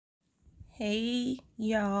Hey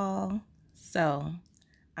y'all. So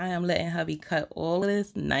I am letting hubby cut all of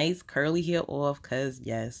this nice curly hair off because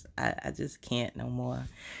yes, I just can't no more.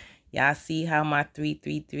 Y'all see how my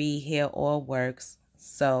 333 hair oil works.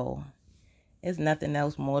 So it's nothing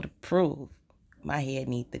else more to prove. My hair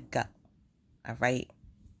need to go. All right.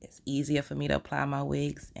 It's easier for me to apply my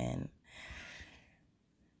wigs and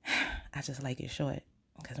I just like it short.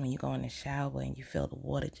 Because when you go in the shower and you feel the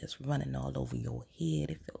water just running all over your head,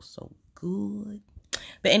 it feels so good.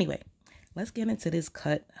 But anyway, let's get into this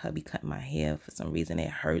cut. Hubby cut my hair. For some reason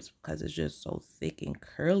it hurts because it's just so thick and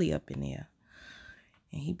curly up in there.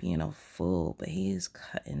 And he being a fool, but he is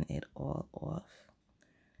cutting it all off.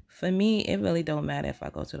 For me, it really don't matter if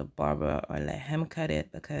I go to the barber or let him cut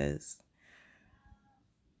it because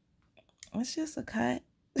it's just a cut.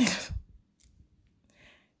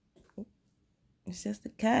 It's just a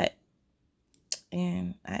cut.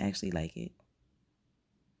 And I actually like it.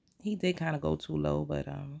 He did kind of go too low, but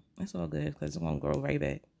it's all good because it's going to grow right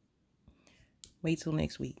back. Wait till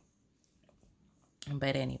next week.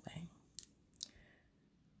 But anyway,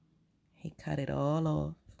 he cut it all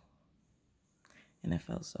off. And it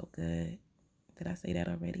felt so good. Did I say that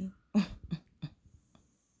already?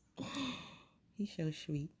 He's so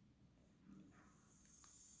sweet.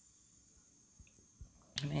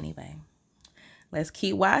 Anyway, let's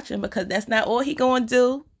keep watching because that's not all he gonna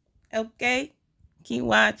do. Okay? Keep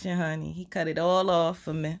watching, honey. He cut it all off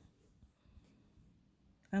for me.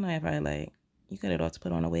 I know everybody like, you cut it off to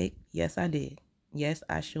put on a wig? Yes, I did. Yes,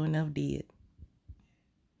 I sure enough did.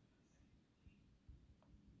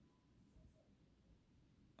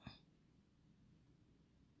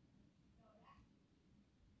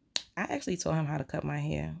 I actually taught him how to cut my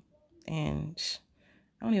hair. And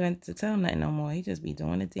I don't even have to tell him nothing no more. He just be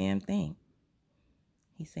doing the damn thing.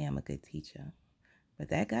 He say I'm a good teacher. But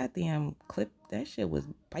that goddamn clip, that shit was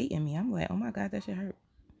biting me. I'm like, oh my God, that shit hurt.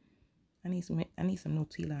 I need some new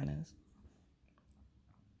T-liners.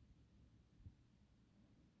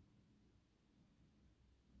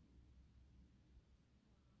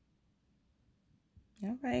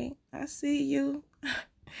 All right, I see you.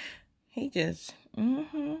 He just, All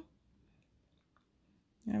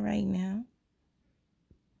right now.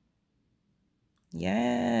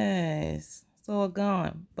 Yes, it's all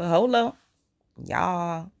gone. But hold on,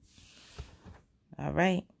 y'all. All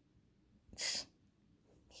right.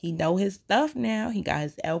 He know his stuff now. He got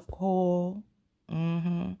his alcohol.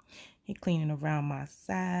 He cleaning around my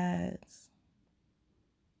sides.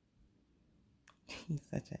 He's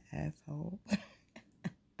such an asshole.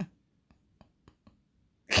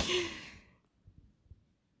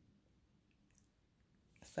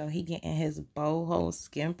 So he getting his boho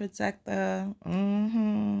skin protector.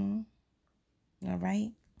 All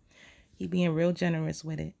right. He being real generous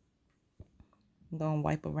with it. I'm gonna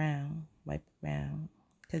wipe around.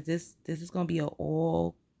 Cause this is gonna be a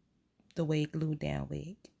all the way glued down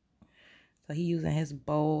wig. So he using his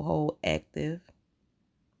boho active.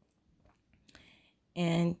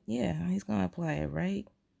 And yeah, he's gonna apply it right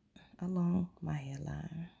along my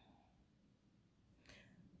hairline.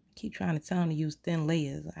 Keep trying to tell him to use thin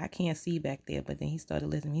layers. I can't see back there, but then he started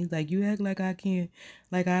listening. He's like, you act like I can't,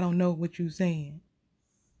 like I don't know what you're saying.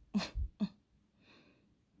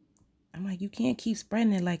 I'm like, you can't keep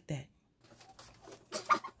spreading it like that.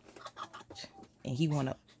 And he want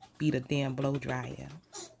to beat a damn blow dryer.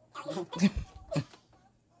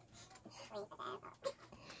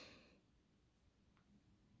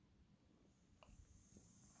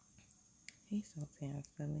 He's so damn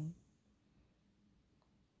silly.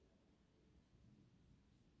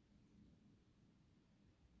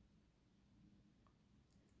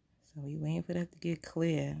 So we waiting for that to get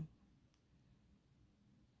clear.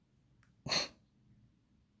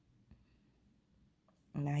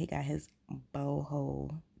 Now he got his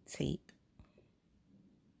boho tape.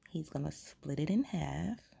 He's going to split it in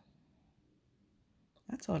half.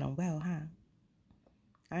 I told him, well, huh?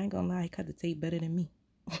 I ain't going to lie, he cut the tape better than me.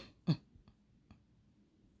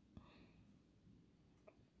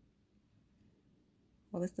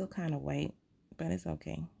 Well, it's still kind of white, but it's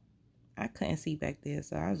okay. I couldn't see back there,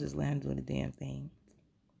 so I was just letting him do the damn thing.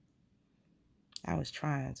 I was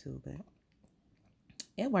trying to, but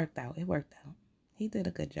it worked out. It worked out. He did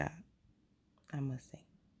a good job, I must say.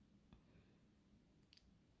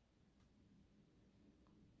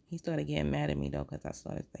 He started getting mad at me, though, because I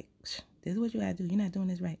started like, this is what you got to do. You're not doing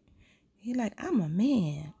this right. He like, I'm a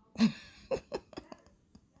man.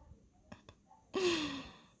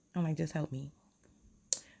 I'm like, just help me.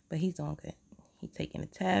 But he's doing good. He's taking the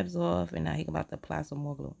tabs off, and now he's about to apply some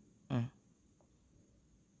more glue.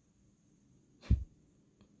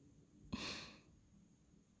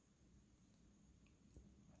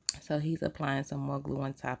 So he's applying some more glue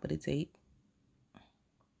on top of the tape.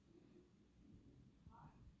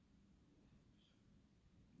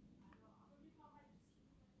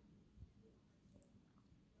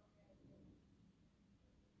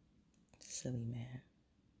 Silly man.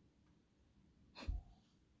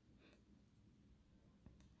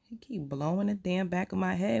 He keep blowing the damn back of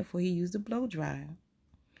my head before he used the blow dryer.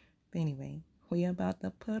 But anyway, we about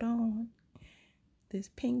to put on this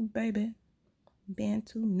pink baby.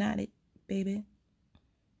 Bantu knotted baby.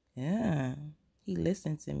 Yeah, he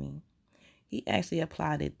listened to me. He actually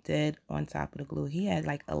applied it dead on top of the glue. He had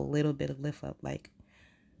like a little bit of lift up, like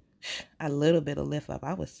a little bit of lift up.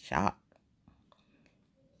 I was shocked.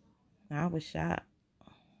 I was shocked.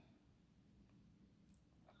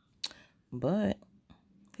 But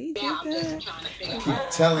he did that. I keep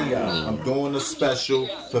telling y'all, I'm doing a special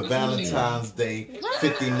for Valentine's Day,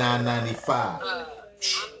 $59.95.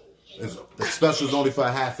 The special is only for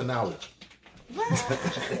a half an hour.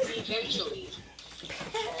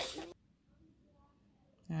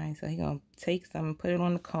 Alright, so he gonna take some, put it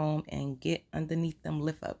on the comb, and get underneath them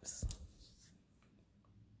lift ups.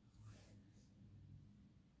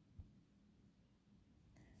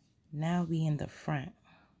 Now we in the front.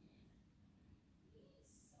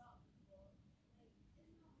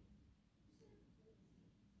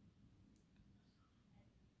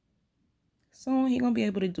 Soon he gonna be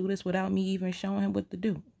able to do this without me even showing him what to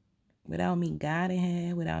do. Without me guiding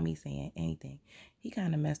him, without me saying anything. He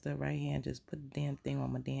kind of messed up right here and just put the damn thing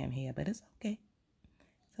on my damn hair, but it's okay.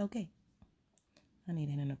 It's okay. I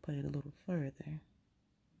needed him to put it a little further.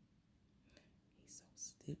 He's so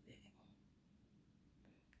stupid.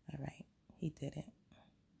 Alright, he did it.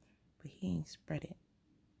 But he ain't spread it.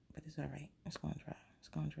 But it's alright. It's gonna dry. It's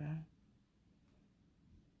gonna dry.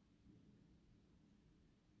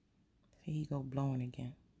 Here he go blowing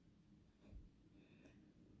again.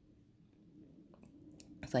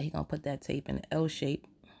 So he gonna put that tape in the L shape.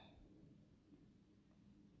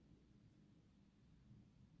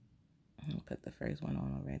 Put the first one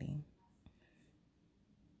on already.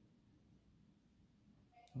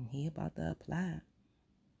 And he about to apply.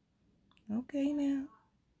 Okay now.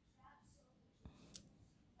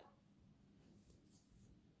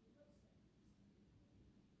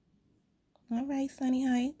 All right, Sunny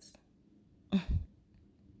Heights.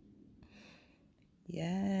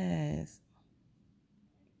 Yes.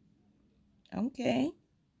 Okay.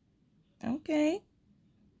 Okay.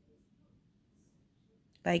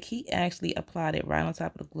 Like, he actually applied it right on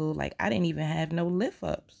top of the glue. Like, I didn't even have no lift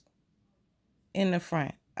ups in the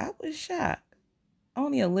front. I was shocked.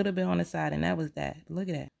 Only a little bit on the side, and that was that. Look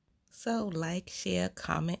at that. So, like, share,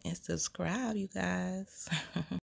 comment, and subscribe, you guys.